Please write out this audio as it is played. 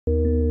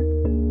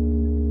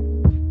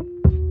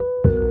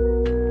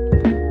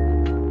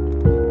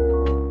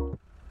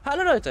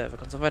Leute,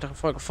 willkommen zur weiteren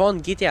Folge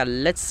von GTA.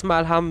 Letztes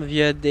Mal haben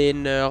wir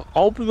den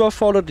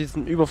Raubüberfall oder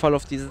diesen Überfall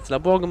auf dieses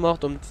Labor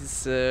gemacht, um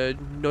dieses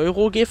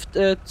Neurogift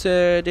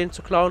den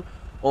zu klauen.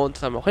 Und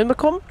das haben wir auch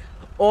hinbekommen.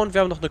 Und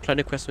wir haben noch eine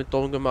kleine Quest mit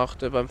Dawn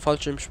gemacht beim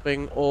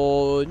Fallschirmspringen.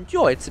 Und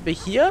ja, jetzt sind wir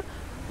hier,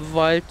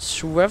 weil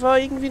Trevor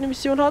irgendwie eine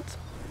Mission hat.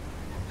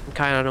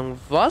 Keine Ahnung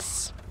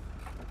was.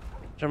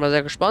 Ich bin mal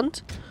sehr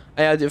gespannt.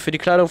 Ja, für die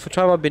Kleidung für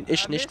Trevor bin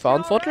ich nicht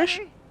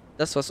verantwortlich.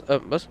 Das was,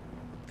 was?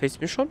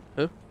 Fehlt mir schon?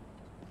 Hä?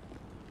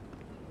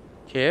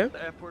 Okay.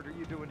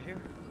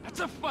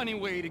 That's a funny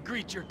way to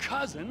greet your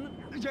cousin.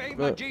 You ain't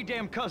my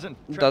J-damn cousin.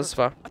 Das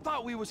war. I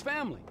thought we was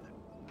family.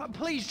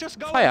 Please just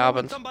go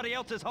Feierabend. somebody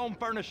else's home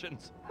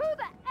furnishings. Who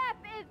the F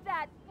is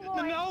that,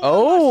 Floyd? No,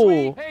 oh.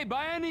 sweet. Hey,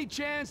 by any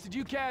chance, did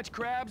you catch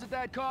crabs at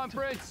that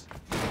conference?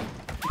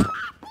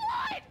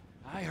 Floyd!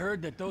 I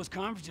heard that those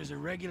conferences are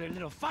regular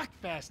little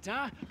fuckfest,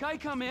 huh? Guy,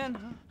 come in.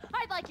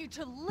 I'd like you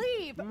to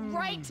leave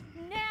right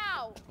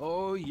now.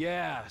 Oh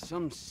yeah,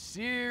 some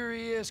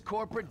serious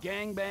corporate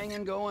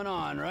gangbanging going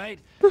on, right?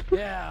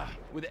 Yeah,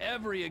 with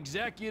every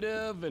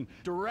executive and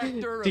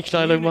director Die of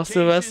Kleidung macht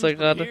Silvester communications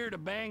from gerade. here to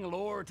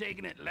Bangalore,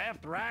 taking it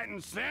left, right,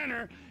 and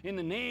center in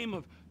the name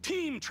of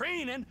team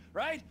training,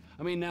 right?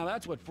 I mean, now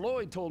that's what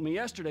Floyd told me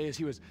yesterday as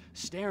he was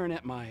staring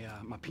at my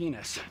my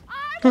penis.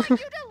 I want you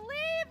to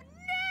leave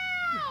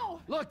now.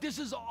 Look, this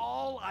is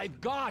all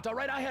I've got, all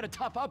right? I had a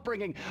tough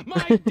upbringing.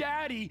 My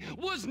daddy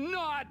was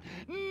not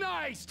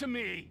nice to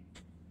me,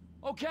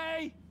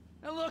 okay?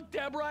 Now look,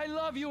 Deborah, I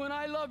love you, and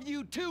I love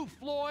you too,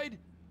 Floyd.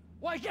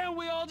 Why can't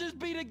we all just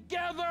be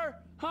together,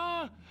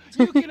 huh?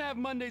 You can have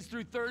Mondays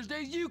through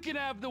Thursdays. You can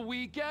have the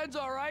weekends,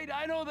 all right?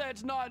 I know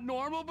that's not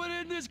normal, but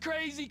in this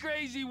crazy,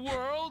 crazy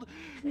world,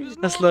 is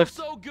normal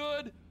so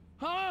good,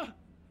 huh?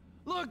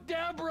 Look,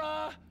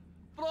 Deborah,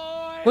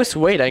 Floyd. Wo ist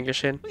Wade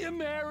eigentlich hin? Will you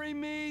marry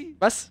me?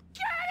 Was?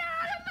 Get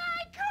out of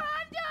my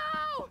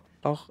condo.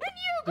 Auch. And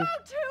you go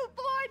too,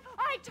 Floyd.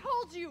 I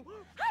told you.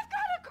 I've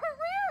got a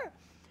career.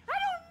 I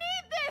don't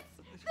need this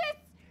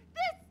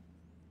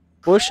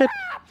Bullshit.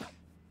 crap.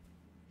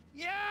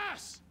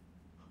 Yes!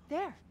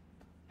 There.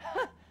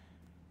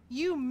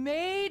 You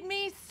made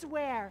me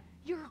swear.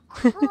 You're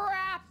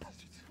crap,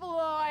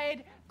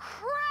 Floyd.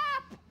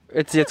 Crap.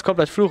 Jetzt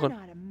komplett You're fluchen.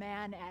 not a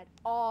man at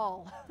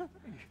all.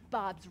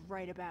 Bob's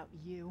right about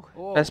you.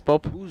 Oh, That's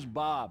Bob. Who's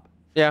Bob?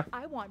 Ja.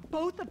 I want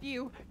both of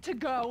you to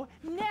go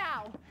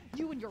now.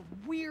 You and your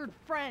weird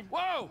friend.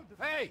 Whoa!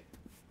 Hey!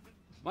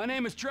 My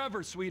name is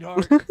Trevor,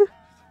 sweetheart.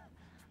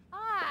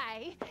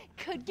 I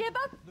could give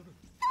a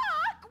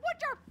fuck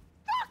what your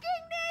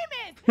fucking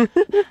name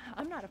is.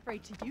 I'm not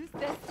afraid to use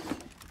this.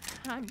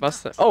 I'm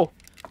Was not. denn? Oh.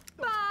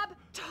 Bob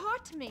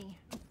taught me.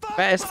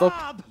 Wer ist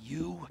Bob?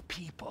 You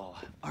people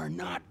are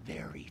not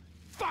very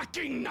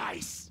fucking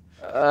nice.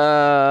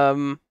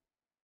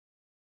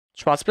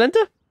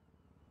 Schwarzblende?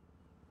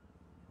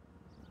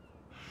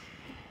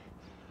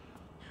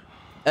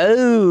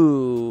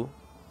 Oh.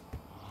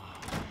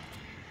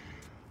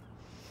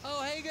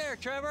 Oh, hey there,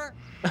 Trevor.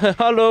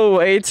 Hallo,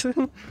 Wade.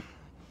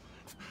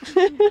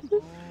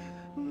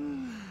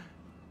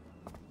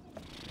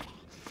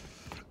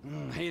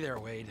 Hey there,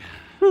 Wade.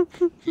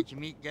 Did you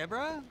meet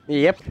Deborah?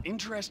 Yep.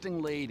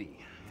 Interesting lady.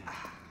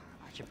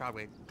 I should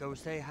probably go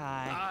say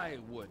hi. I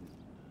wouldn't.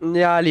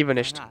 Ja, lieber Why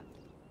nicht. not?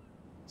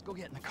 Let's go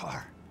get in the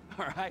car.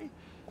 All right?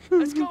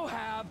 Let's go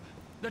have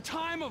the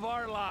time of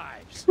our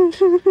lives.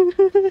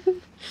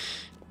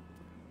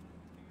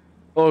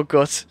 Oh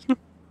Gott.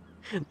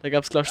 Da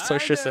gab's, glaube ich, 2 I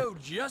Schüsse. know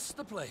just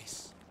the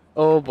place.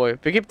 Oh boy.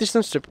 Begib dich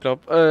zum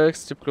Stripclub.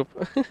 Stripclub.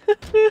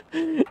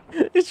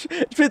 ich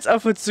find's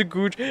einfach zu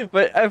gut,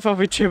 weil einfach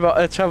wie Trevor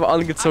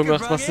angezogen I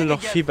hat, could machst du run in noch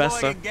and get viel Floyd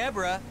besser. and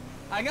Deborah.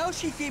 I know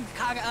she seems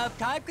kind of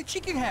uptight, but she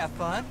can have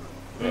fun.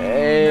 No,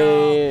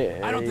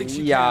 I don't think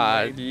she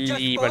ja, can, Wade. Just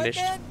lieber Floyd, nicht.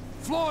 then?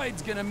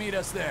 Floyd's gonna meet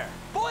us there.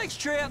 Boys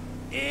trip.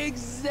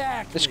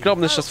 Exactly. Ich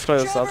glaube nicht, dass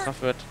Floyd uns Trevor,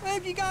 antrafen wird. What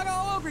have you got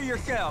all over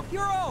yourself?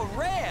 You're all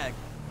red.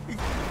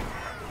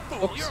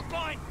 Fool, you're a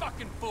blind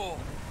fucking fool.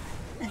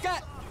 You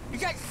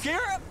got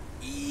syrup?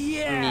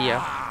 Yeah.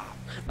 Ja.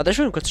 Warte, ich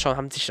will kurz schauen,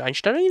 haben sich die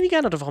Einstellungen irgendwie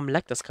geändert oder warum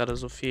laggt das gerade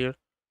so viel?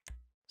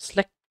 Es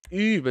laggt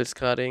übelst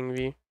gerade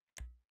irgendwie.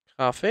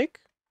 Grafik?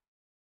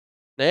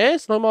 Ne,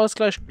 ist nochmal alles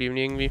gleich geblieben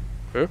irgendwie.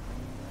 Okay.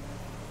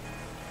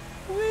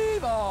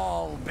 We've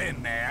all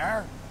been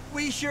there.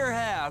 We sure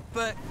have,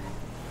 but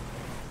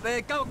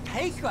it don't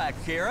taste like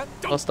syrup.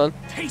 Was dann?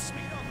 Taste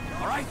me,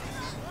 all right?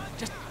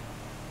 Just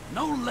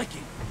no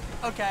licking.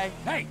 Okay,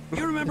 Hey,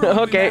 you remember when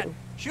Okay. we met?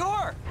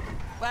 sure.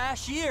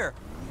 Last year,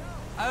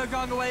 I was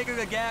on the way to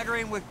the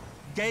gathering with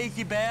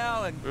Daisy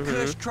Bell and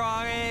Kush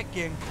Chronic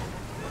and...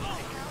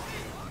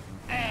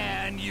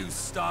 And you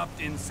stopped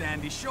in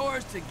Sandy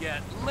Shores to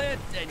get lit,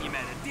 and you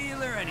met a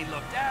dealer, and he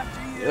looked after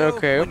you.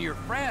 Okay. When your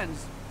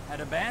friends had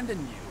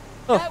abandoned you.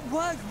 Oh. That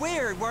was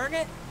weird, weren't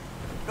it?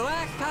 The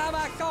last time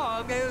I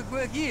saw him, it was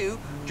with you,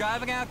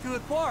 driving out to the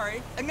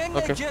quarry, and then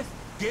Okay. they just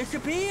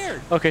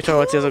disappeared. Okay,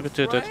 Trevor hat sie so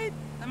getötet. Right?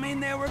 I mean,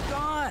 they were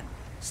gone.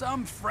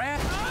 Some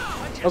friend.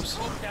 I Oops. just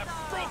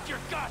broke your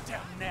goddamn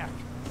neck.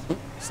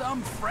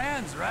 Some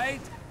friends, right?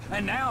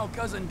 And now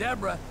Cousin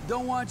Deborah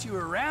don't want you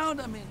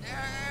around? I mean,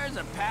 there's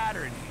a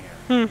pattern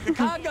here. The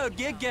Congo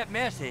did get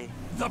messy.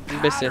 The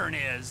pattern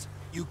is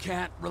you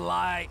can't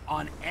rely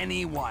on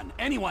anyone.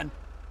 Anyone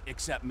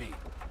except me.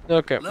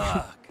 Okay.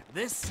 Look,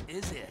 this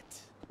is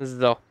it.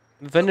 So.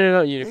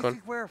 Vanilla This Unicorn.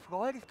 is where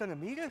Floyd is gonna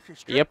meet us at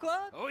strip Yep.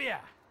 club? Oh,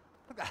 yeah.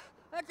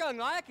 That's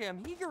unlike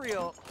him. He's a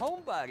real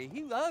homebody.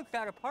 He loves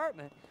that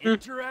apartment.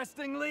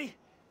 Interestingly,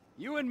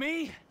 you and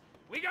me,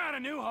 we got a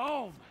new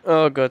home.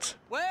 Oh Gott.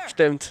 Where?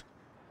 Stimmt.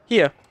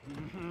 Hier.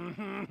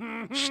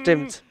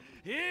 Stimmt.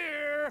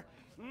 Here.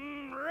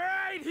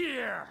 Right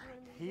here.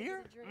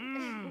 Here?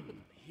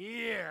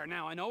 Here.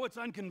 Now, I know it's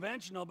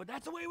unconventional, but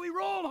that's the way we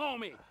roll,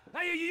 homie.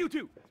 Hey, you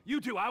two.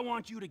 You two, I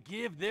want you to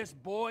give this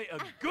boy a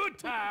good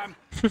time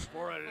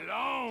for a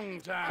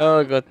long time.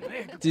 Oh Gott.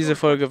 Hey, Diese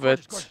Folge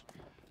gorgeous. wird...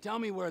 Tell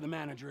me where the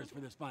manager is for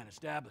this fine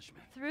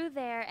establishment. Through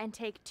there and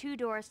take 2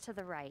 doors to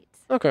the right.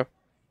 Okay.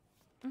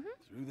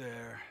 Through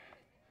there.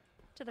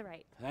 To the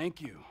right.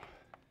 Thank you.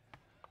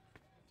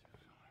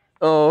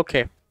 Oh,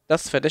 okay.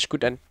 Das ist fertig.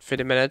 Gut, dann für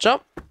den Manager.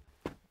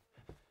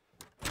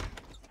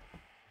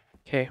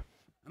 Okay.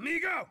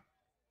 Amigo!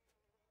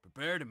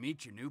 Prepare to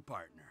meet your new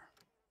partner.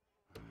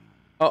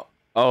 Oh.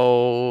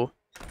 Oh.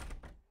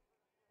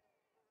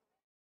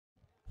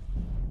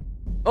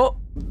 Oh,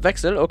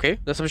 Wechsel. Okay.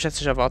 Das habe ich jetzt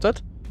nicht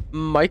erwartet.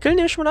 Michael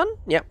nehme ich mal an?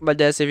 Ja, weil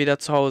der ist ja wieder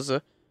zu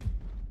Hause.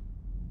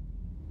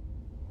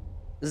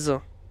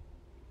 So.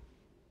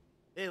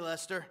 Hey,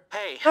 Lester.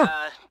 Hey,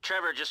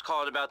 Trevor just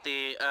called about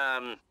the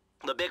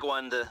big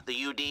one,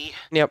 the UD.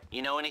 Yep.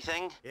 You know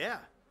anything? Yeah,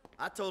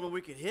 I told him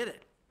we could hit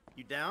it.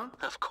 You down?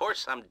 Of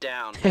course I'm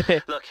down.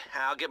 Look,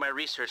 I'll get my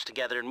research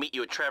together and meet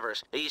you at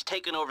Trevor's. He's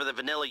taking over the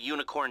Vanilla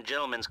Unicorn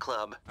Gentlemen's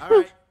Club. All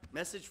right,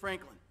 message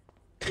Franklin.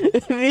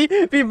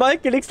 wie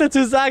Michael nichts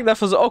dazu sagen darf.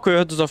 So, okay,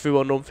 hat es auf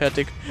übernommen,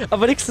 fertig.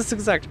 Aber nichts dazu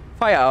gesagt.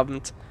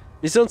 Feierabend.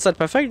 Missionszeit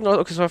perfekt.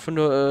 Okay, das war einfach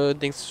nur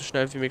Dings so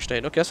schnell wie möglich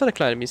stehen. Okay, das war eine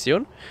kleine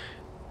Mission.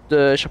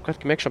 Ich habe gerade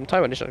gemerkt, ich habe den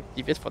Timer nicht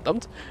aktiviert,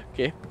 verdammt.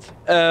 Okay.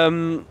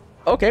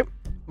 Okay.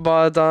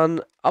 War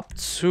dann ab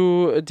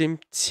zu dem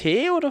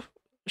T oder?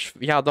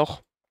 Ja,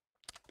 doch.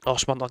 Oh,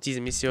 ich mach noch diese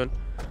Mission.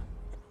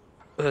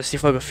 Ist die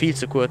Folge viel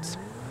zu kurz.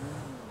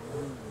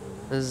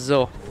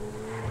 So.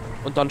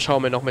 Und dann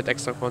schauen wir noch mit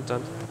extra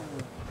Content.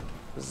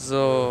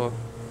 So.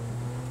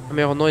 Haben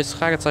wir auch ein neues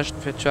Fragezeichen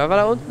für Trevor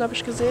da unten, habe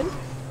ich gesehen.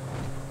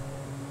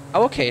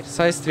 Aber okay, das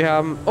heißt, wir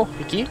haben... Oh,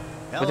 Ricky. Mit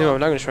dem haben wir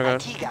lange nicht mehr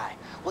gehört. IT guy,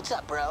 what's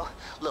up, bro?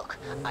 Look,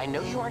 I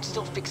know you aren't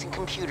still fixing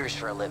computers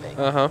for a living.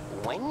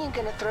 When you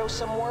gonna throw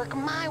some work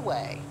my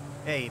way?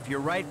 Hey, if you're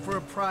right for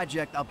a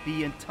project, I'll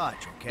be in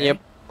touch, okay? Yep.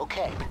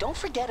 Okay, but don't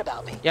forget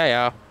about me. Ja,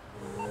 ja.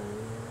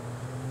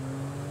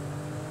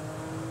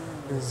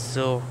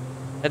 So.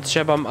 Hätte sich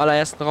ja beim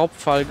allerersten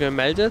Raubfall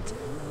gemeldet.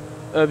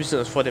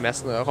 Bisschen vor dem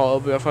ersten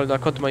Raubüberfall, da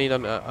konnte man ihn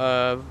dann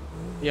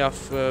ja,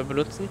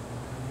 benutzen.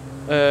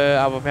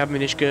 Aber wir haben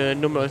ihn nicht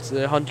genommen als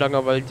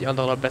Handlanger, weil die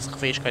anderen halt bessere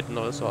Fähigkeiten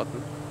oder so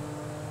hatten.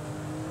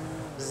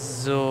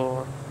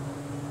 So.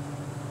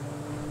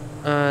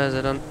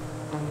 Also dann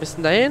noch ein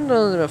bisschen dahin,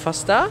 dann sind wir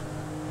fast da.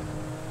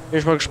 Bin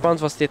ich mal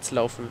gespannt, was jetzt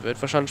laufen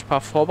wird. Wahrscheinlich ein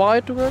paar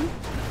Vorbereitungen.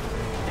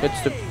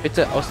 Jetzt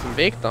bitte aus dem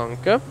Weg,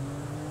 danke.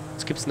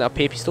 Jetzt gibt es eine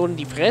AP-Pistole in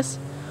die Fresse.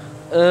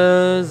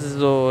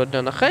 So,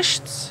 dann nach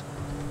rechts.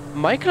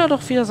 Michael hat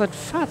doch wieder sein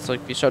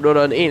Fahrzeug, wie es scheint.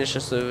 Oder ein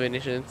ähnliches, wenn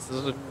ich jetzt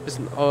so ein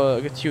bisschen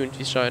getuned,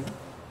 wie es scheint.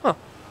 Ah.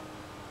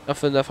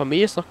 Dafür in der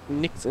Familie ist noch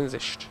nichts in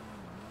Sicht.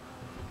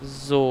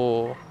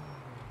 So.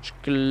 Ich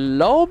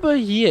glaube,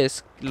 hier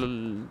ist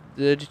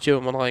die Tür,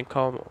 wo man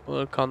reinkommen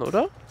kann,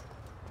 oder?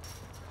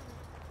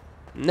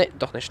 Ne,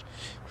 doch nicht.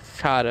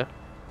 Schade.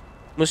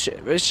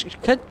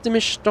 Ich könnte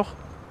mich doch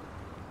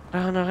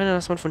daran erinnern,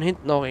 dass man von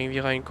hinten auch irgendwie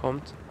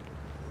reinkommt.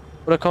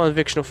 Oder kann man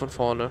wirklich nur von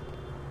vorne?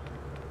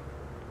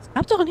 Es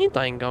gab doch einen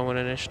Hintereingang,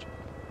 oder nicht?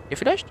 Hier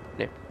vielleicht?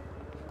 Ne.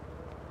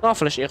 Ah,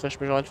 vielleicht irre ich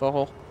mich einfach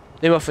auch.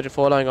 Nehmen wir für den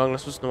Vordereingang,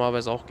 das müsste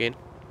normalerweise auch gehen.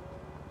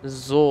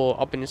 So,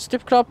 ab in den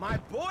Strip Club. My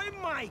boy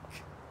Mike,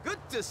 good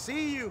to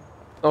see you.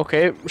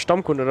 Okay,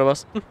 Stammkunde oder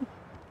was?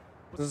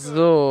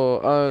 So,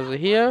 also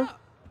hier.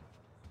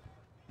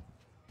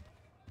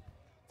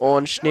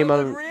 Und ich nehme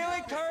What mal...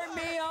 really turned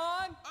me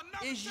on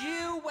is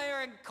you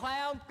wearing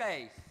clown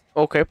face.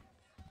 Okay.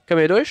 Können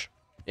wir hier durch?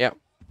 Ja.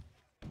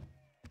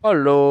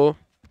 Hallo.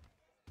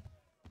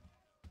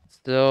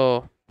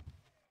 So.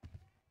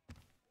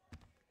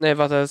 Ne,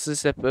 warte, das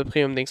ist der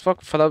Premium-Dings.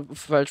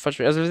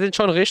 Falsch. Also wir sind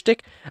schon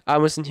richtig,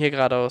 aber müssen hier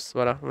geradeaus.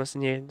 Warte, wir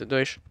müssen hier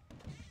durch.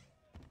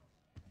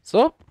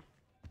 So.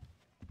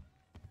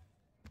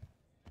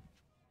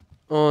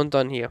 Und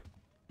dann hier.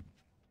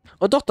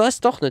 Und doch, da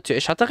ist doch eine Tür.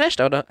 Ich hatte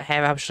recht, oder?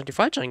 Hä, habe ich schon die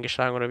falsche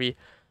eingeschlagen, oder wie?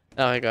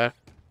 Ach, egal.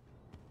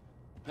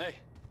 Hey,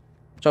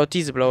 Schaut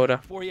diese blaue, oder?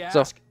 before you So.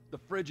 ask, the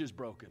fridge is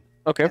broken.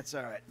 Okay. That's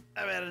all right.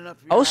 I've had enough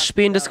of your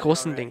Ausspähen des hospitality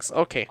großen already. Dings.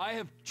 Okay. I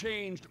have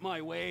changed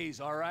my ways,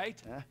 all right?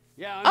 Huh?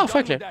 Yeah, I'm Ah, done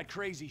Franklin. with that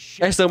crazy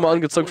shit. Extra mal all right?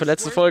 angezogen für We'll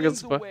letzte square Folge, things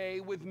super.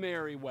 away with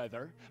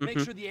Merryweather, make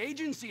sure the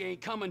agency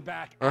ain't coming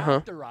back Uh-huh.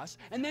 after us,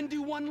 and then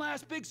do one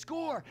last big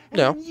score. And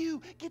Yeah. then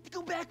you get to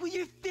go back with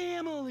your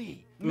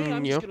family. Me,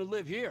 I'm yeah. just gonna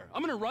live here.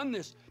 I'm gonna run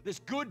this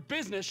good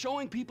business,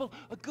 showing people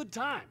a good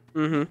time.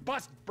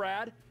 Bust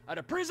Brad out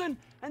of prison,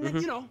 and then,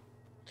 you know,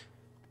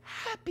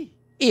 happy.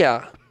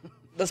 Ja.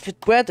 Das mit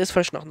Brad ist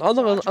vielleicht noch eine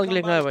andere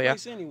Angelegenheit, aber ja.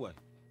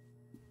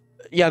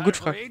 Ja, gut,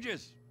 For Frank.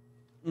 ages.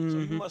 So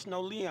you must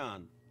know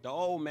Leon, the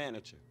old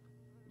manager.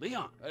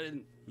 Leon, I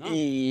didn't know.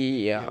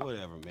 Ja.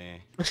 Whatever,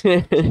 man.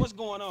 So what's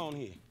going on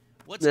here?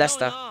 What's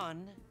Lester. going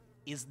on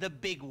is the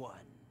big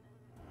one.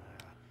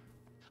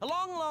 A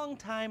long, long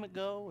time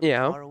ago, in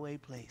Yeah. a faraway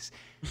place,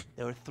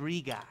 there were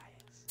 3 guys: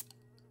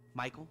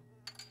 Michael,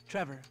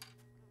 Trevor,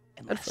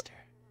 and Lester.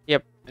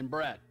 Yep. And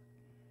Brad.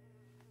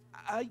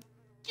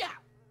 Yeah.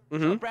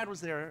 So Brad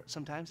was there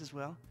sometimes as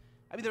well.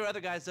 I mean, there were other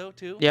guys though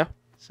too. Ja.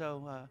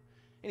 So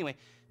anyway,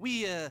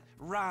 we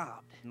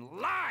robbed and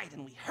lied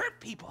and we hurt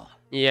people.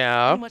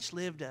 Ja. Pretty much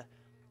lived a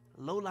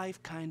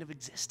low-life kind of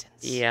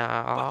existence.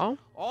 Ja.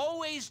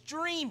 Always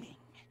dreaming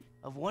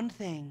of one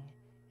thing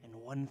and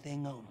one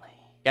thing only.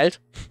 Geld?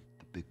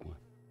 The big one.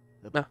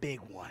 The big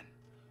one.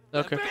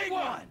 Okay. Big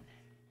one.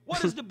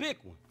 What is the big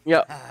one?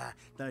 Ja.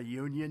 The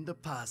Union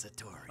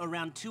Depository.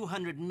 Around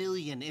 200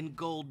 million in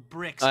gold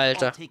bricks,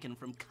 Alter. all taken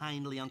from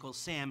kindly Uncle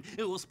Sam,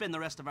 who will spend the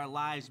rest of our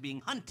lives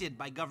being hunted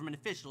by government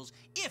officials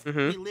if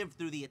we live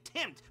through the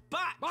attempt.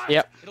 But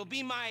Ja. it'll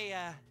be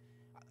my,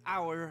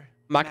 our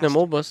Magnum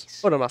Opus.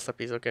 masterpiece. Oder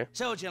Masterpiece, okay.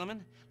 So,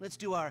 gentlemen, let's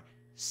do our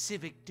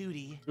civic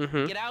duty.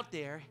 Get out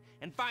there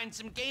and find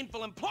some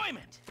gainful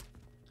employment.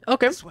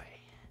 Okay. This way.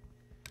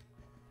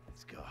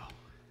 Let's go.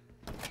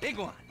 Big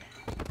one.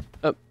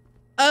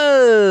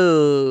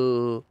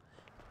 Oh.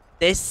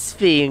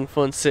 Deswegen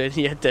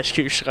funktioniert der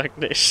Kühlschrank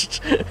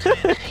nicht. You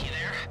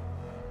there?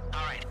 All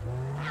right,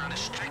 we're on a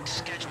strict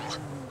schedule.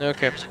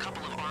 Okay. There's a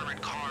couple of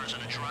armored cars on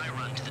a dry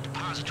run to the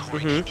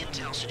depository.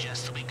 Intel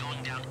suggests they'll be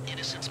going down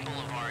Innocence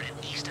Boulevard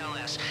in East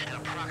LS at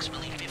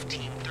approximately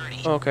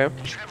 15:30. Okay.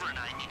 Trevor and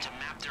I need to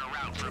map their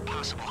route for a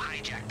possible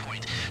hijack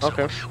point.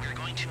 Okay. So we're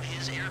going to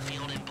his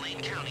airfield in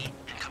Blaine County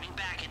and coming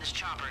back in his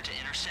chopper to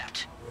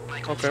intercept.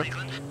 Michael Okay.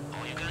 Franklin,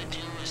 all you gotta do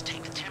is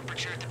take the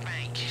temperature at the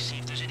bank, see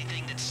if there's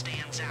anything that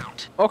stands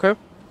out. Okay.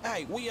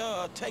 Hey, we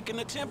taking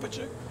the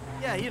temperature.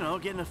 Yeah, you know,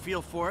 getting a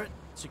feel for it.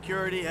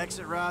 Security,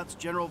 exit routes,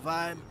 general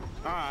vibe.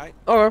 All right.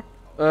 Okay.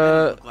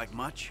 Look like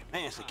much.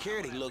 Man,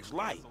 security looks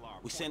light.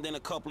 We send in a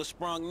couple of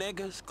sprung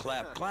niggas.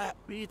 Clap, clap.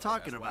 What are you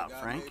talking about,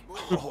 Frank?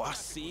 Oh, I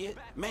see it.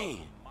 Man,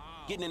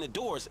 getting in the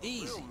door is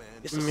easy.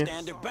 It's a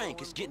standard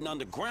bank. It's getting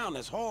underground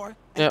that's hard.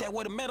 Ain't Yep. that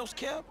where the metal's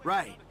kept?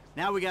 Right.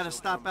 Now we gotta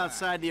stop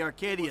outside the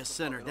Arcadia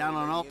Center down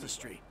on Alta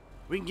Street.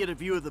 We can get a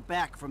view of the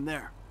back from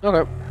there.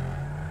 Okay.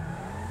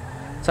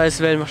 Das heißt,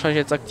 wir werden wahrscheinlich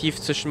jetzt aktiv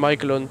zwischen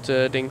Michael und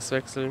Dings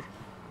wechseln.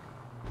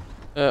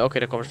 Okay,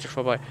 da komme ich nicht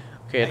vorbei.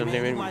 Okay, dann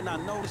Hey, man, nehmen you wir might ihn.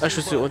 not notice Ah, it,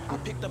 ich hier but unten. I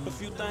picked up a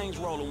few things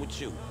rolling with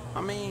you.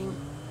 I mean,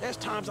 there's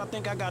times I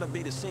think I gotta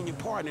be the senior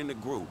partner in the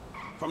group.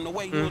 From the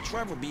way you and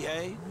Trevor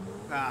behave.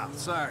 Ah,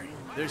 sorry.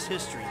 There's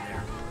history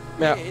there.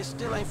 Ja. Yeah, it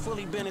still ain't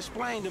fully been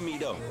explained to me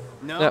though.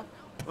 No? Yep.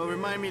 Well,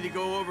 remind me to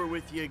go over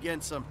with you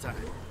again sometime.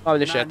 Aber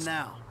nicht Not jetzt.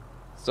 now.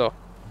 So.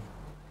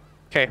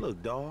 Okay.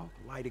 Look, dog,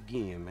 light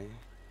again, man.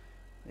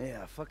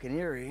 Yeah, fucking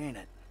eerie, ain't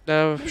it?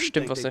 Da You stimmt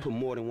think was they nicht. put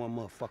more than one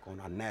motherfucker on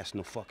our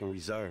national fucking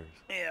reserves?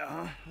 Yeah,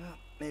 huh? Well,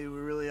 maybe we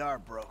really are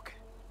broke.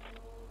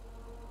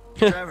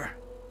 Trevor,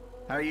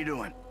 how are you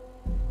doing?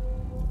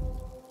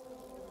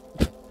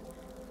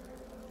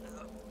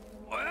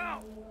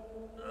 Well,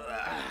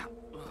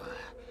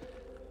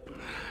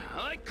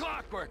 like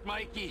clockwork,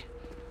 Mikey.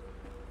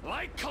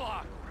 Like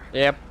clockwork.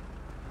 Yep.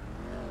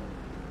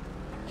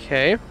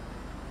 Okay.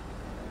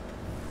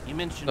 You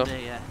mentioned So.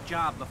 a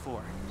job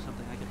before.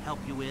 Something I could help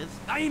you with.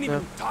 I ain't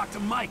even talked to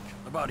Mike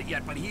about it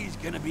yet, but he's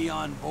gonna be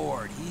on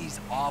board. He's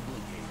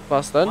obligated.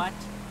 Was denn? What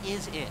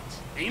is it?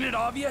 Ain't it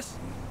obvious?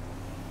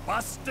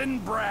 Busting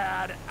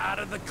Brad out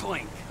of the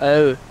clink.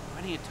 Oh.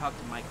 Why don't you talk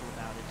to Michael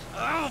about it?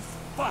 Oh,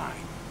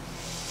 fine.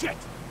 Shit.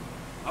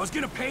 I was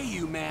gonna pay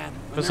you, man.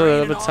 When Was there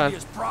er ain't an bezahlt?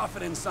 obvious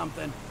profit in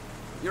something,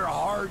 you're a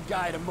hard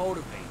guy to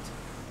motivate.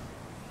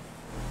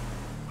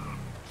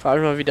 Frage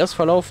mich mal, wie das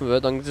verlaufen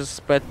wird, dann das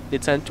Brad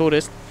dezent tot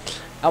ist.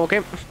 Aber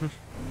okay.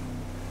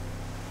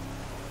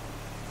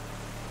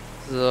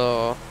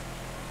 So.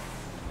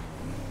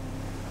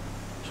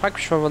 Ich frage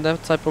mich mal, wann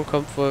der Zeitpunkt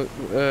kommt, wo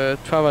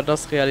Trevor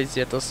das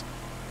realisiert, dass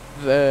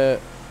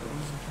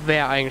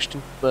wer eigentlich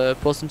den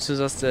Posten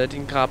bzw.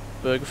 den Grab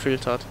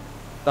gefüllt hat.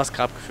 Das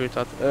Grab gefüllt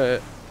hat,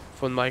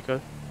 von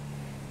Michael.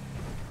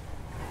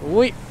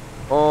 Ui.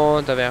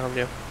 Und da wären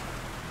wir.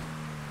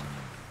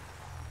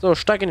 So,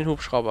 steig in den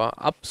Hubschrauber.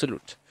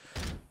 Absolut.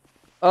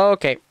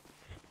 Okay.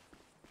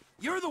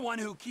 You're the one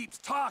who keeps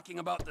talking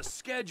about the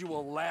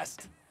schedule,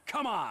 Lest.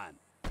 Come on.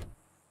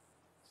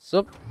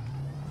 So.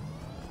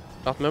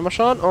 Warten wir mal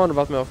schauen. Und dann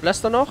warten wir auf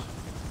Lester noch.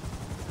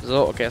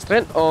 So, okay, ist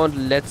drin. Und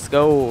let's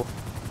go.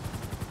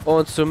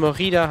 Und zur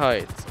Merida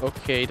Heights.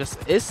 Okay, das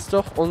ist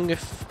doch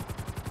ungefähr...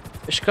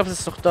 Ich glaube, das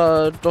ist doch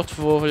da, dort,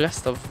 wo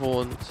Lester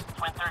wohnt.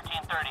 Twin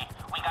 1330.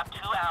 We got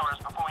 2 hours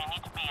before we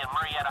need to be in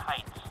Marietta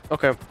Heights.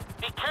 Okay.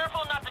 Be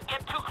careful not to get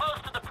too close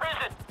to the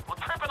prison. We'll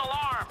trip an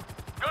alarm.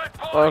 Good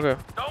point.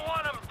 Okay. Don't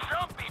want them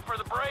jumpy for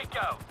the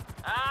breakout.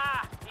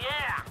 Ah,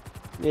 yeah.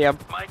 Ja,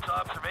 Mike's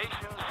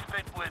observations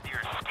fit with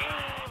your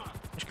scheme.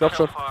 ich glaube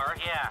So schon. far,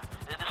 yeah.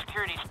 The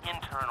security's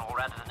internal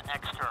rather than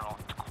external.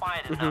 It's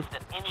quiet enough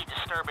that any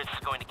disturbance is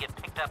going to get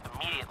picked up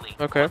immediately.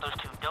 Okay. What those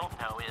two don't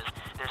know is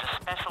there's a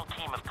special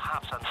team of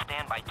cops on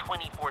standby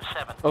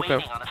 24/7, Okay.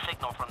 waiting on a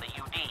signal from the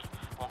UD.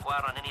 Won't go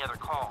out on any other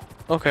call.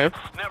 Okay.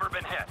 It's never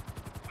been hit.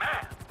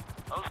 Man,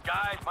 those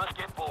guys must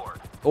get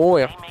bored. Oh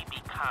ja. They may be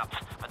cops,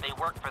 but they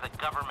work for the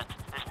government.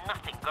 There's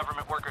nothing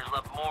government workers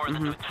love more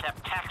than to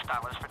accept tax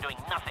dollars for doing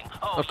nothing.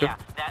 Oh Okay. yeah,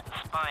 that and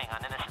spying on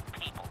innocent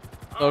people.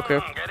 Okay.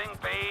 Getting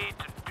paid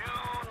to do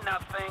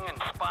nothing and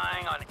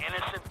spying on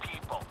innocent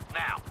people.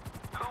 Now,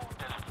 who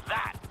does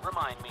that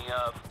remind me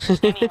of?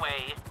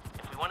 Anyway,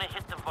 if we want to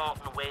hit the vault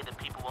in a way that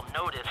people will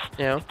notice,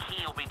 Yeah. the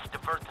key will be to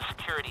divert the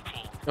security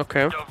team.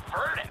 Okay.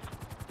 Divert it.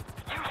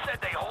 You said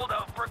they hold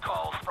out for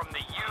calls from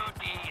the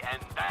UD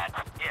and that's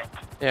it.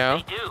 Ja.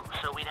 They do,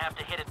 so we'd have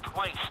to hit it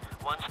twice,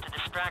 once to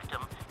distract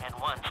them and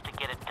once to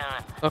get it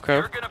done. Okay.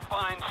 You're gonna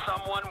find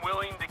someone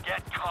willing to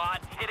get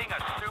caught hitting a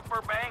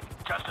super bank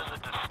just as a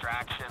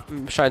distraction.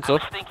 Scheint I so.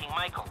 was thinking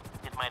Michael.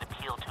 It might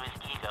appeal to his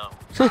ego.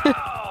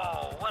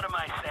 Oh, what am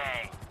I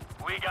saying?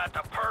 We got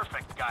the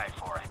perfect guy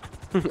for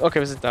it. Okay,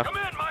 wir sind da. Come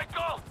in,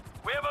 Michael.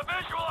 We have a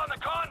visual on the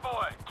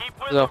convoy. Keep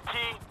with So. him, T.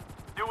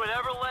 Do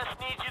whatever Les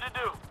needs you to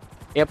do.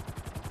 Yep.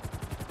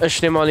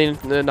 Ich nehme mal ihn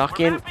We're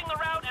nachgehen. mapping the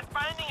route and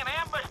finding an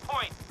ambush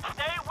point.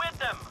 Stay with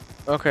them.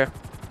 Okay.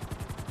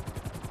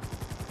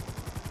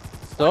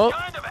 So. What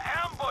kind of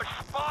ambush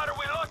spot are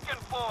we looking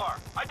for?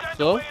 I tend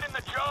So. to wait in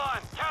the John,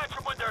 catch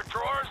them with their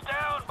drawers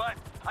down, but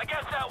I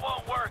guess that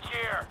won't work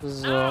here. No,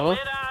 So. it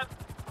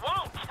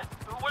won't.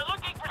 We're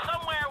looking for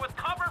somewhere with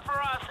cover for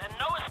us and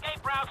no escape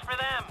routes for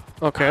them.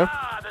 Okay.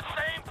 Ah, the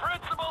same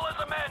principle as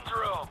a men's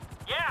room.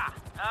 Yeah,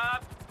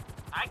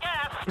 I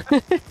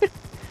guess.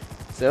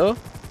 So.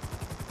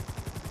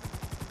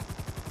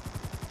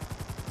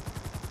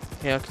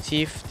 Okay,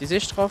 aktiv die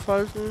Sicht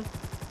draufhalten.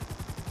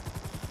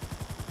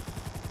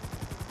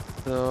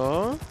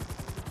 So.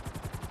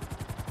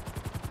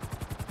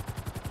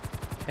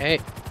 Okay.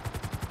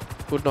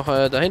 Gut, noch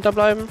dahinter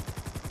bleiben.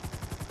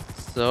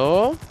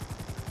 So.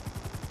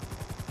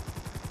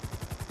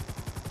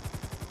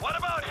 What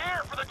about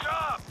here for the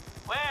job?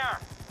 Where?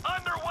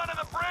 Under one of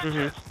the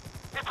bridges.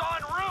 It's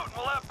en route and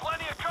we'll have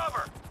plenty of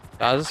cover.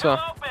 Das ist Come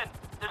wahr. open.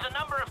 There's a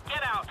number of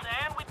get-outs,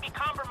 and we'd be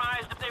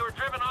compromised if they were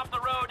driven off the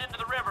road into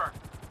the river.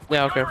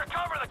 Ja, okay. Don't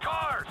recover the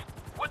cars.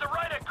 With the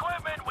right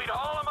equipment, we'd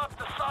haul them up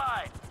the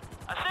side.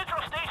 A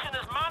central station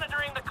is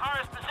monitoring the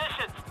car's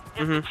positions.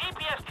 If the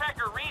GPS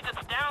tracker reads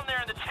it's down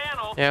there in the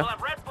channel, Yeah. we'll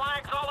have red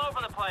flags all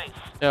over the place.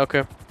 Ja,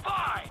 okay.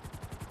 Fine.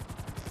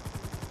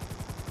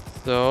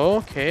 So,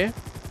 okay.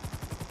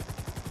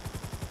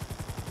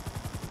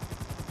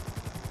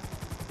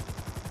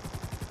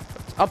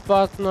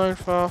 Abwarten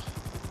einfach.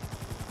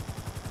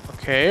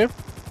 Okay.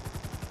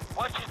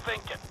 What you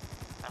thinking?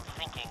 I'm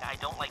thinking I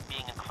don't like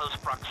being in close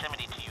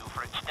proximity to you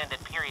for extended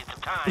periods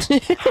of time.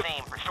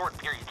 Same for short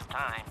periods of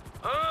time.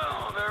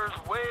 Oh, there's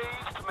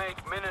ways to make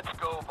minutes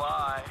go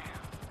by.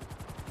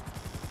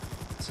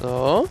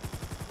 So.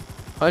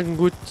 Halten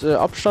gut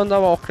Abstand,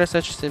 aber auch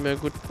gleichzeitig sind wir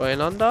gut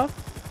beieinander.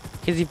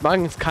 Hier sieht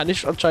man, es kann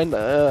nicht anscheinend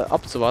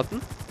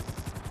abzuwarten.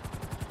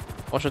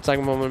 Oh, ich würde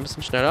sagen, wir mal ein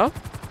bisschen schneller.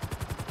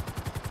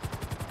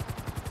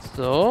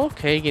 So,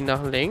 okay, gehen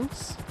nach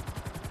links.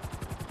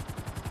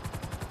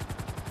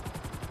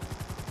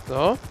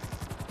 So.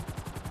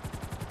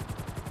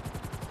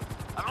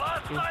 I've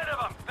lost sight of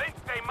them. Think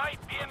they might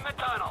be in the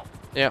tunnel.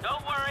 Ja.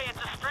 Don't worry, it's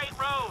a straight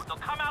road. They'll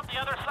come out the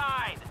other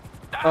side.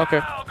 Okay.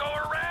 I'll go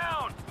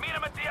around. Meet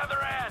them at the other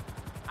end.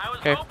 I was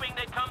Okay. hoping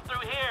they'd come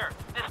through here.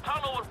 This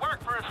tunnel would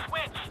work for a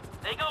switch.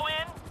 They go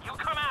in, you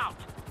come out.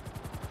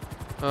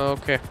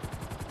 Okay.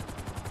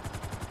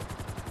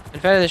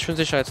 Entferne dich von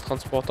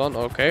Sicherheitstransportern,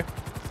 okay.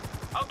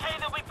 Okay,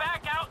 they'll be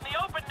back out in the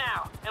open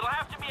now. It'll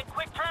have to be a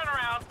quick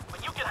turnaround,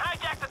 but you can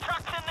hijack the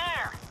trucks in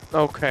there.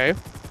 Okay.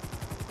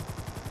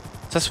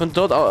 Das heißt von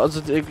dort aus,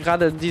 also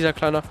gerade in dieser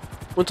kleinen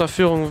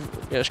Unterführung,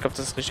 ja, ich glaube,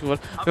 das ist richtig gut.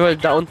 Weil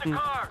da unten,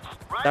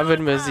 da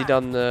würden wir sie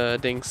dann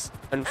Dings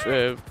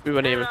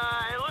übernehmen.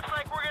 It looks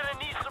like we're gonna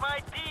need some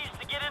IDs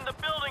to get in the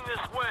building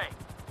this way.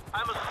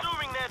 I'm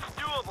assuming that's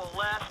doable,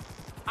 Les.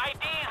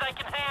 IDs I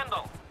can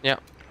handle. Ja.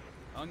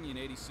 Onion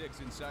 86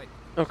 in sight.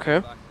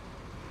 Okay.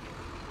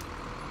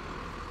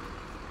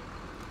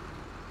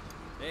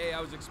 Hey,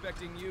 I was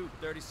expecting you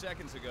 30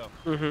 seconds ago.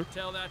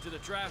 Tell that to the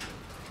traffic.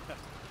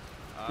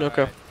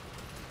 Okay.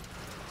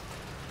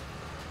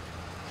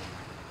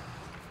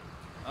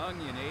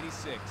 Onion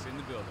 86 in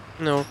the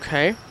building.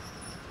 Okay.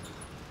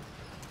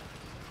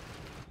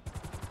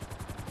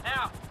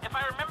 Now, if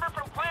I remember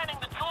from planning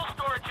the tool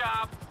store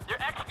job,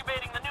 they're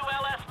excavating the new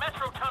LS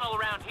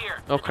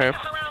Okay.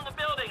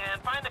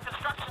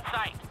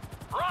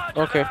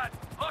 Okay.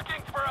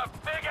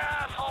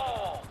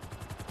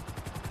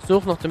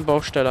 Such nach dem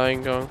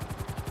Baustelleingang.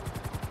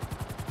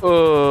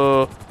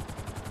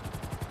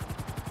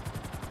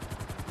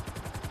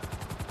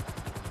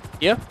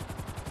 Hier?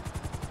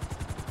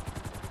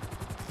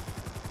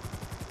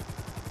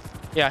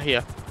 Ja,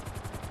 hier.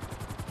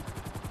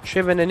 Ich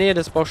schwebe in der Nähe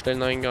des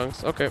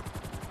Baustelleneingangs. Okay.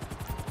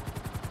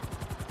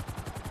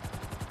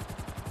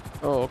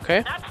 Oh,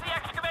 okay.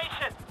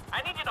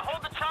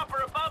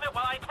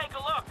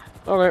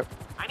 Okay.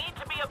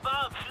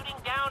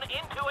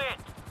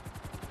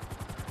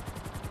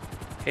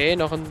 Okay,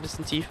 noch ein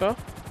bisschen tiefer.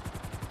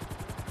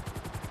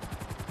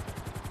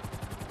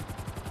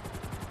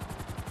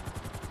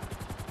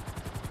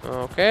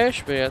 Okay,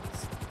 ich will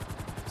jetzt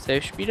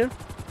safe spielen.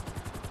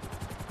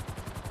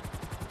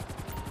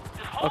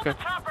 Okay.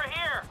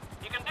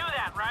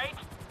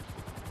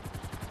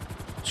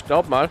 Ich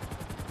glaub mal.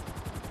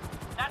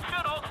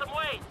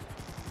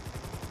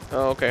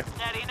 Oh, okay.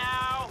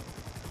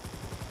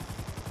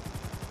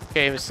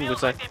 Okay, müssen gut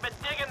sein.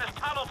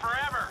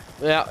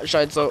 Ja,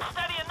 scheint so.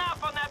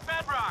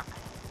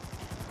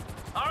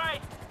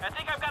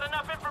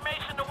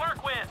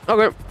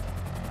 Okay.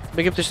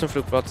 Begib dich zum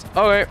Flugplatz.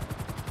 Okay.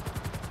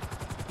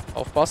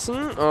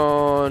 Aufpassen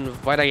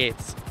und weiter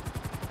geht's.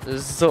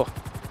 So.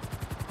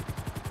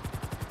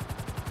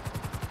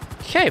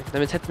 Okay,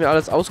 damit hätten wir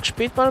alles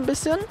ausgespäht mal ein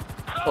bisschen.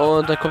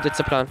 Und dann kommt jetzt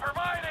der Plan.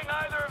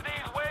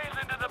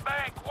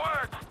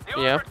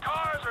 Ja.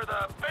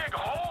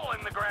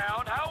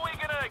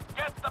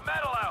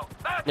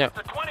 Ja.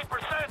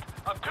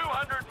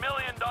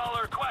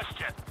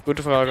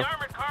 Gute Frage.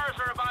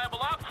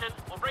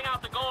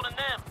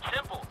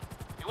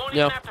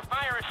 Ja.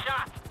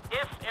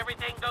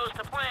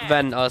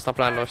 Wenn alles nach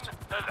Plan läuft.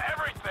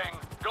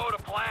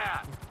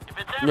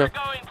 Ja.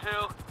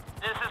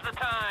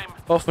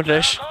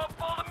 Hoffentlich.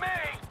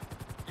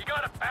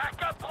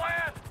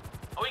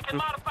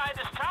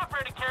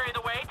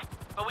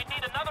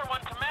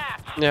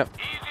 Ja.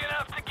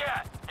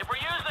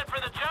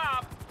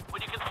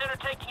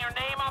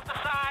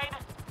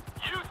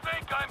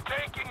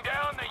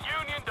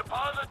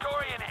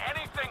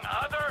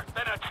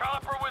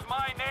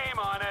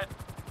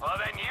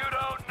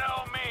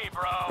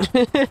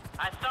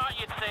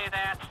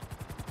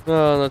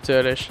 Oh,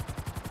 natürlich.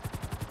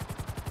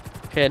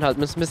 Okay, dann halt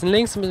müssen wir ein bisschen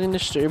links, ein bisschen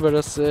nicht über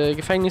das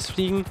Gefängnis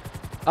fliegen.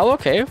 Aber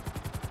okay.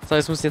 Das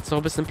heißt, wir müssen jetzt noch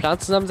ein bisschen Plan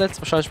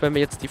zusammensetzen. Wahrscheinlich werden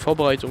wir jetzt die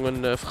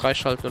Vorbereitungen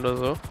freischalten oder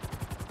so.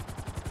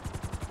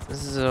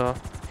 So.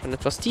 Schon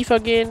etwas tiefer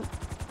gehen.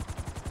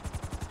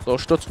 So,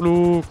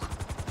 Sturzflug.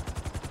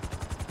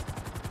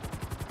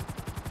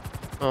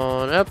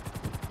 Und ab.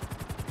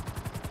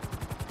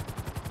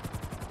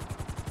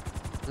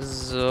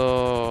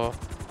 So.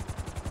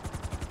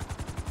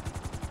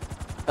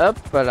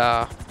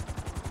 Hoppala.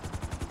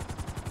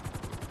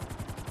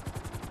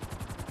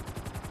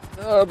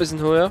 Ein bisschen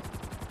höher.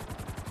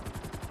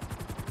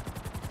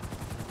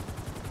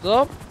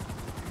 So.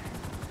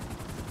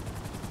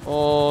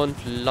 Und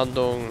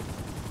Landung.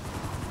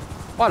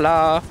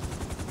 Voila.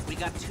 We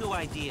got two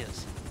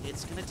ideas.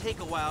 It's gonna take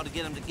a while to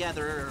get them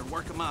together or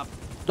work them up.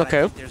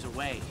 Okay. There's a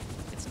way.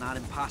 It's not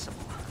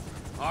impossible.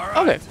 All right.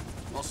 Okay.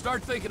 I'll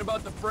start thinking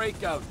about the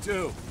breakout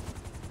too.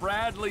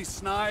 Bradley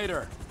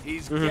Snyder.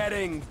 He's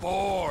getting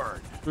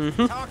bored.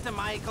 Talk to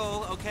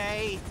Michael,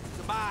 okay?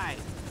 Goodbye.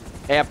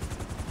 Ja.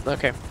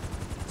 Okay.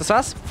 Das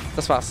war's?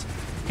 Das war's.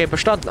 Okay,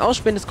 bestanden.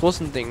 Ausspähen des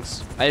großen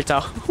Dings.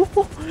 Alter.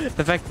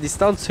 Perfekt.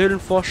 Distanz,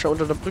 Höhlenforscher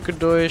unter der Brücke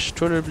durch,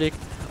 Tunnelblick.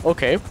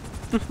 Okay.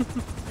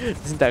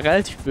 Die sind da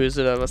relativ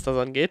böse, was das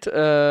angeht.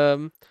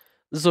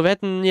 So, wir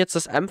hätten jetzt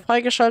das M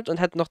freigeschaltet und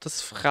hätten noch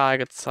das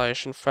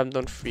Fragezeichen. Fremd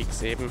und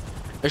Freaks eben.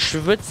 Ich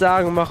würde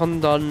sagen,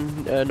 machen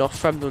dann noch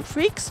Fremd und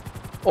Freaks.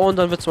 Und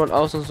dann wird es mal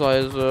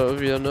ausnahmsweise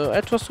wieder eine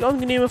etwas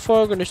angenehme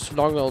Folge. Nicht zu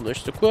lange und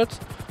nicht zu kurz.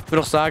 Ich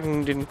würde auch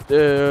sagen, den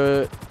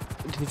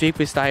Weg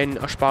bis dahin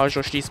erspare ich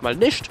euch diesmal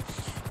nicht.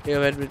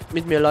 Ihr werdet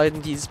mit mir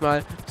leiden dieses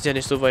Mal. Ist ja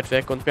nicht so weit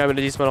weg. Und wir haben ja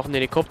diesmal noch einen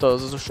Helikopter.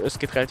 Also es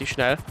geht relativ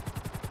schnell.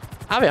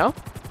 Aber ja.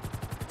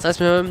 Das heißt,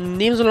 wir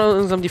nehmen so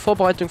langsam die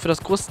Vorbereitung für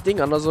das große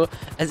Ding an. Also,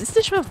 es ist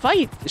nicht mehr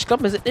weit. Ich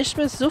glaube, wir sind nicht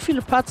mehr so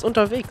viele Parts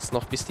unterwegs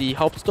noch, bis die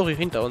Hauptstory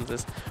hinter uns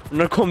ist. Und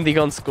dann kommen die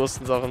ganz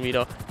großen Sachen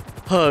wieder.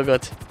 Oh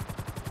Gott.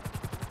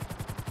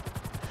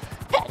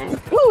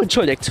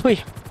 Entschuldigt. Hui.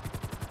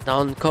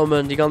 Dann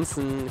kommen die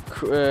ganzen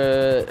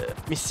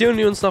Missionen,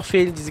 die uns noch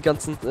fehlen. Diese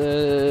ganzen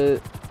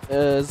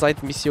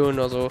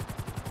Seitenmissionen, also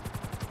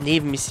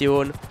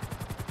Nebenmissionen.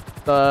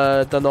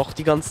 Dann noch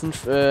die ganzen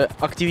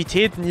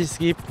Aktivitäten, die es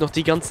gibt, noch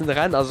die ganzen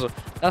Rennen, also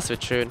das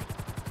wird schön.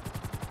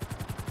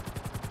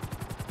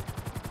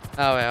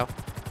 Aber ja.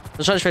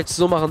 Wahrscheinlich werde ich es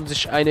so machen,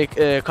 sich eine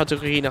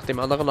Kategorie nach dem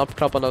anderen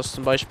abklappern, also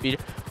zum Beispiel,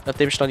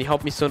 nachdem ich dann die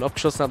Hauptmission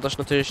abgeschlossen habe, dass ich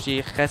natürlich die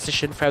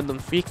restlichen Fremd- und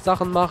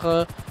Freak-Sachen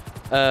mache.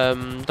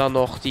 Dann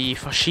noch die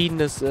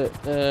verschiedenen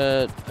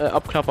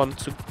abklappern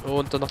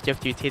und dann noch die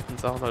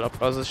Aktivitäten-Sachen halt ab.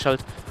 Also ich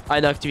halt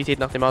eine Aktivität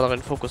nach dem anderen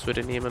in Fokus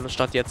würde nehmen,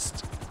 anstatt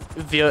jetzt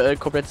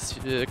komplettes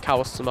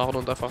Chaos zu machen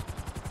und einfach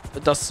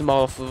das zu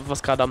machen,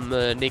 was gerade am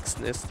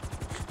nächsten ist.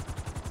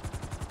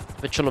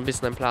 Wird schon ein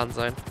bisschen ein Plan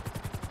sein.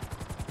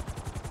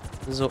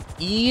 So,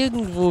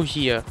 irgendwo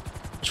hier.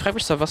 Ich frage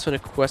mich so, was für eine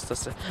Quest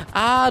das ist.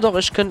 Ah, doch,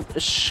 ich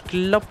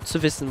glaube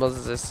zu wissen, was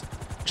es ist.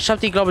 Ich habe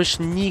die, glaube ich,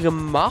 nie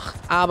gemacht,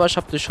 aber ich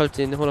habe durch halt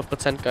den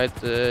 100%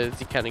 Guide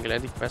sie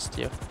kennengelernt, die Quest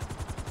hier.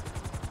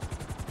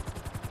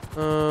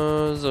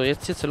 So,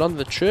 jetzt hier zu landen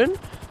wird schön.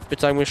 Ich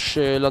würde sagen,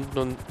 wir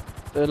landen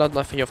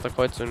einfach hier auf der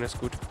Kreuzung, ist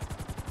gut.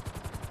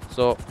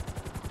 So.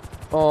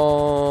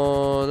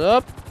 Und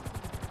up.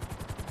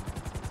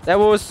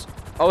 Servus.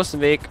 Aus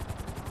dem Weg.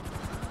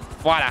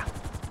 Voila.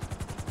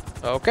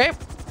 Okay.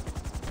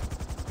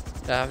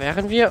 Da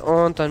wären wir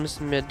und dann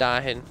müssen wir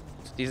dahin.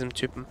 Zu diesem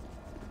Typen.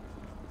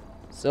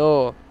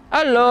 So.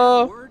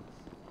 Hallo.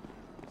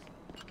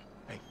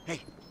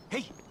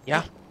 Hey.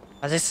 Ja.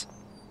 Was ist?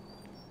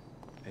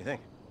 Hey,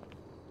 think.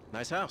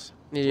 Nice house.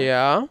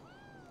 Ja.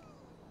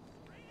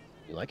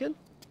 You like it?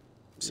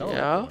 Selling it.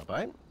 Ja. You wanna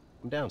buy it?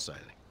 I'm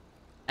downsizing.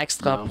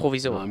 Extra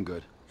Provision. I'm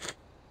good.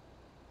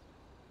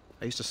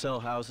 I used to sell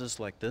houses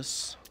like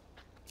this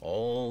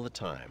all the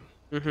time.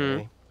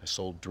 Okay? I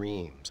sold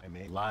dreams. I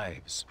made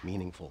lives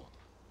meaningful.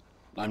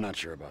 I'm not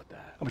sure about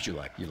that. How about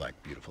you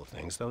like beautiful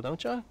things though,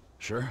 don't you?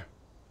 Sure.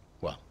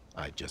 Well,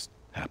 I just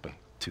happen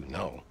to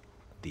know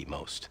the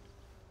most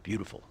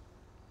beautiful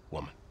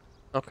woman.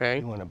 Okay.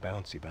 You want a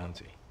bouncy.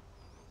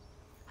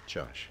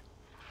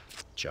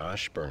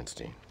 Josh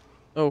Bernstein.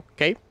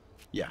 Okay.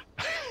 Yeah.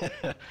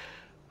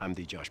 I'm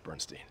the Josh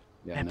Bernstein.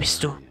 Yeah, Wer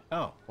bist du?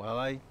 Oh, well,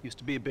 I used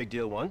to be a big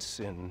deal once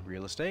in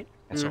real estate,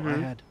 and so I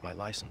had my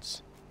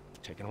license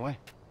taken away.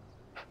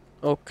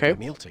 Okay. My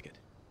meal ticket.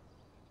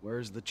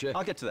 Where's the chick?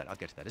 I'll get to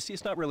that. See,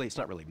 it's not really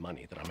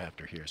money that I'm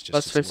after here. It's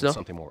Was just willst du noch?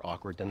 something more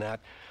awkward than that.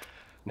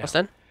 Now, Was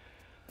denn?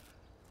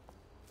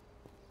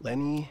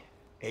 Lenny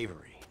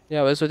Avery.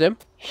 Ja, was ist mit dem?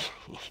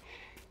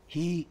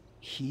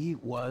 He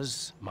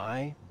was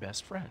my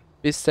best friend.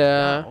 Bist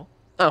der... Now,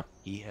 Ah.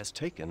 he has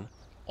taken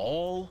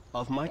all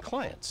of my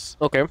clients.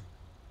 Okay.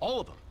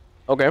 All of them.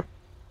 Okay.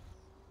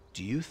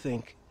 Do you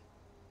think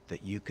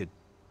that you could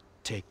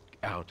take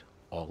out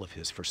all of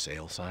his for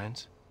sale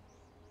signs?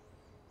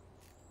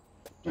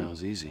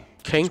 Sounds easy.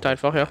 Klingt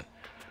einfach, ja.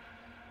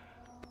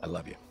 I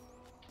love you.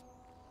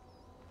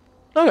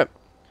 Okay.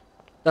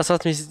 Das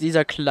hat mich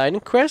dieser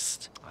kleinen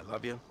Quest. I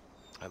love you.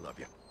 I love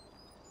you.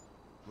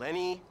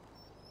 Lenny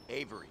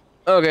Avery.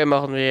 Okay,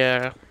 machen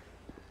wir.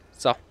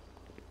 So.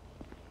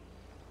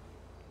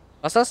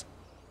 Was ist das?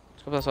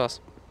 Ich glaube, das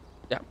war's.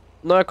 Ja.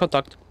 Neuer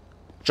Kontakt.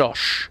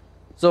 Josh.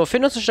 So,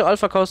 findest du den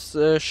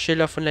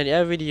Alpha-Kauf-Schilder von Lenny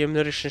Avery, die im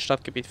nordischen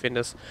Stadtgebiet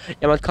findest.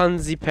 Ja, man kann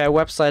sie per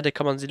Webseite,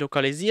 kann man sie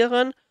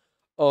lokalisieren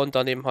und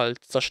dann eben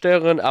halt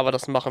zerstören, aber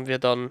das machen wir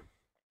dann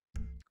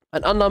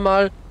ein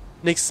andermal.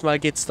 Nächstes Mal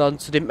geht's dann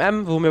zu dem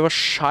M, wo wir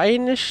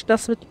wahrscheinlich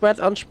das mit Brad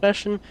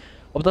ansprechen.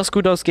 Ob das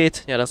gut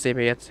ausgeht, ja, das sehen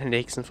wir jetzt in der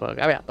nächsten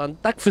Folge. Aber ja, dann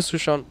danke fürs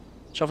Zuschauen.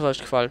 Ich hoffe, es hat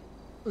euch gefallen.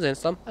 Wir sehen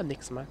uns dann beim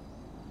nächsten Mal.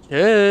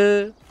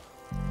 Tschüss.